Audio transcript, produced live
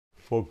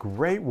Well,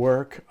 great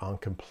work on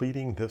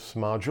completing this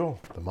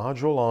module, the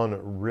module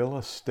on real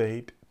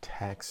estate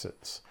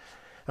taxes.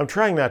 I'm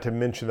trying not to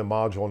mention the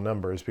module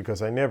numbers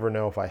because I never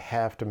know if I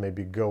have to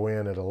maybe go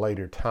in at a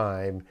later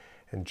time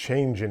and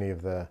change any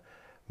of the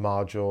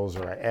modules,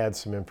 or I add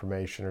some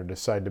information or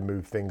decide to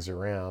move things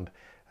around.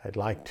 I'd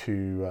like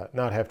to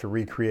not have to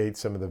recreate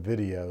some of the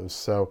videos.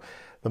 So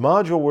the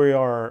module we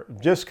are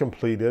just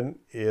completed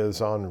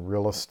is on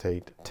real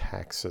estate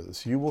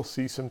taxes. You will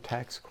see some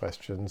tax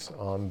questions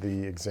on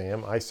the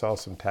exam. I saw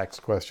some tax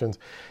questions.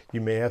 You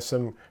may have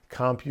some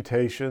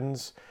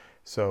computations.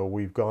 So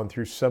we've gone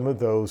through some of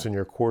those in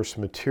your course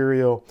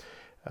material.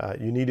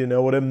 You need to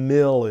know what a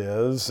mil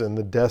is and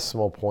the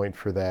decimal point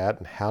for that,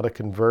 and how to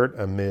convert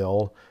a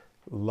mil.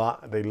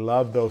 They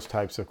love those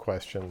types of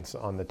questions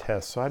on the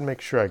test. So I'd make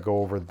sure I go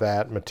over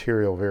that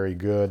material very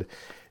good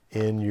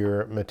in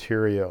your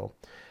material.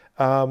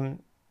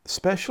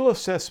 Special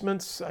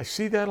assessments, I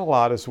see that a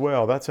lot as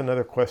well. That's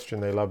another question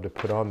they love to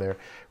put on there.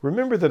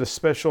 Remember that a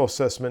special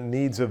assessment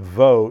needs a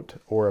vote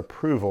or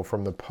approval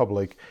from the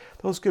public.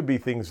 Those could be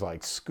things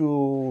like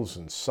schools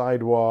and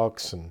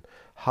sidewalks and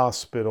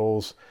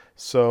hospitals.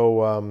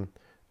 So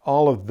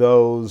all of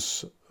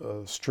those,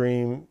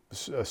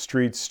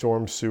 streets,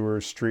 storm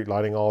sewers, street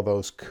lighting, all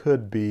those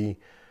could be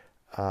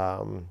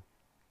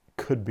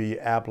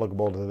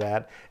applicable to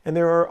that. And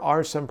there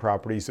are some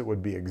properties that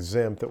would be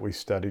exempt that we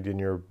studied in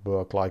your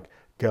book, like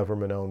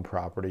government-owned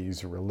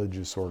properties,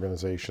 religious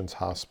organizations,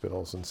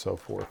 hospitals, and so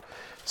forth.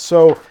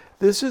 So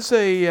this is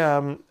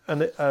a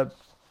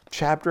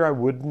chapter I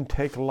wouldn't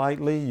take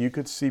lightly. You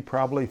could see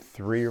probably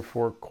 3 or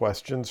 4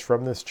 questions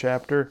from this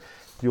chapter.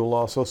 You'll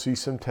also see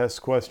some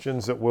test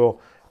questions that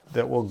will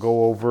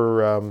go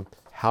over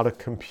how to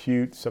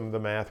compute some of the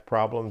math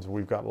problems.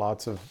 We've got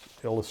lots of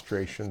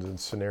illustrations and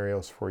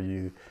scenarios for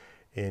you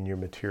in your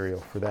material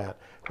for that.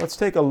 Let's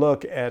take a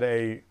look at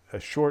a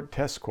short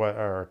test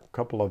or a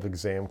couple of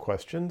exam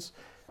questions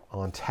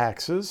on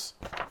taxes.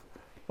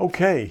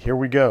 Okay, here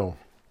we go.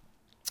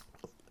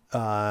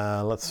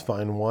 Let's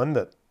find one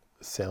that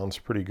sounds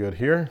pretty good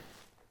here.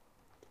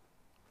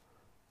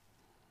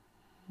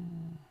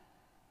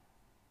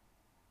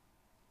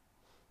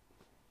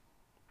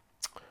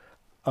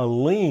 A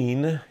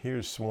lien,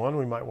 here's one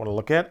we might want to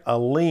look at. A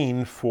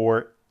lien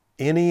for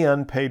any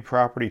unpaid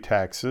property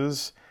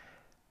taxes,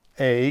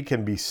 A,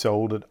 can be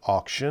sold at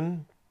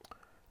auction.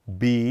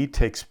 B,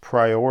 takes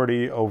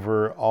priority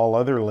over all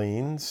other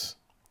liens.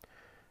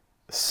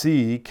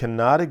 C,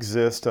 cannot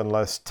exist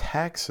unless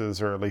taxes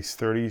are at least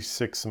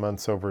 36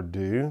 months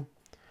overdue.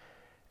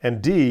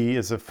 And D,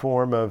 is a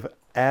form of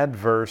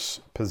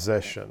adverse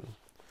possession.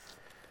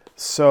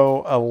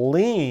 So a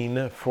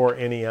lien for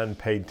any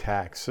unpaid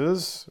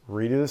taxes,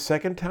 read it a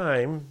second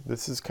time,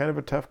 this is kind of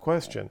a tough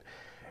question,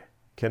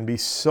 can be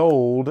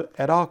sold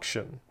at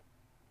auction.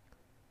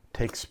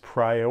 Takes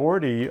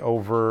priority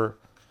over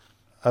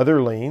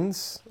other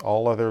liens,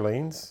 all other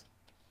liens.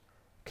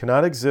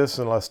 Cannot exist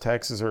unless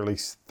taxes are at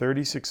least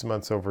 36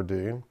 months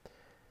overdue,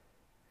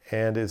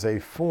 and is a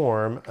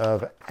form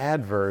of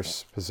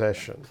adverse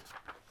possession.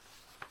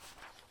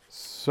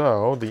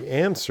 So the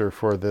answer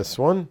for this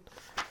one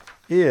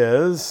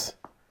is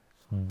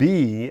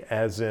B,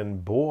 as in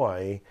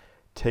boy,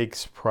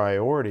 takes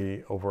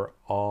priority over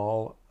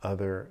all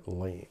other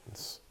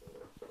liens.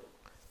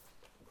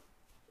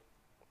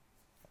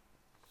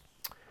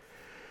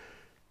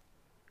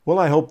 Well,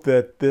 I hope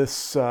that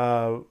this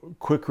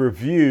quick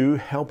review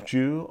helped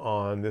you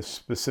on this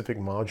specific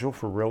module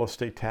for real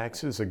estate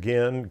taxes.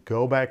 Again,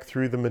 go back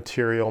through the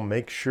material,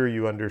 make sure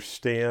you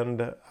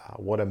understand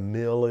what a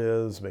mil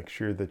is, make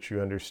sure that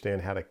you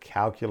understand how to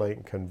calculate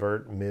and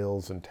convert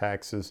mills and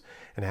taxes,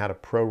 and how to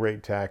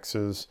prorate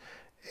taxes,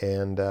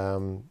 and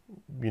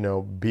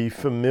be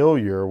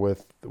familiar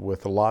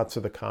with lots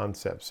of the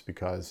concepts,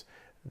 because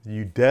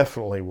you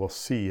definitely will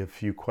see a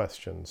few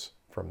questions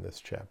from this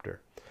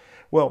chapter.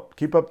 Well,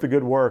 keep up the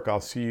good work. I'll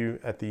see you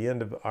at the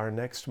end of our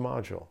next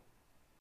module.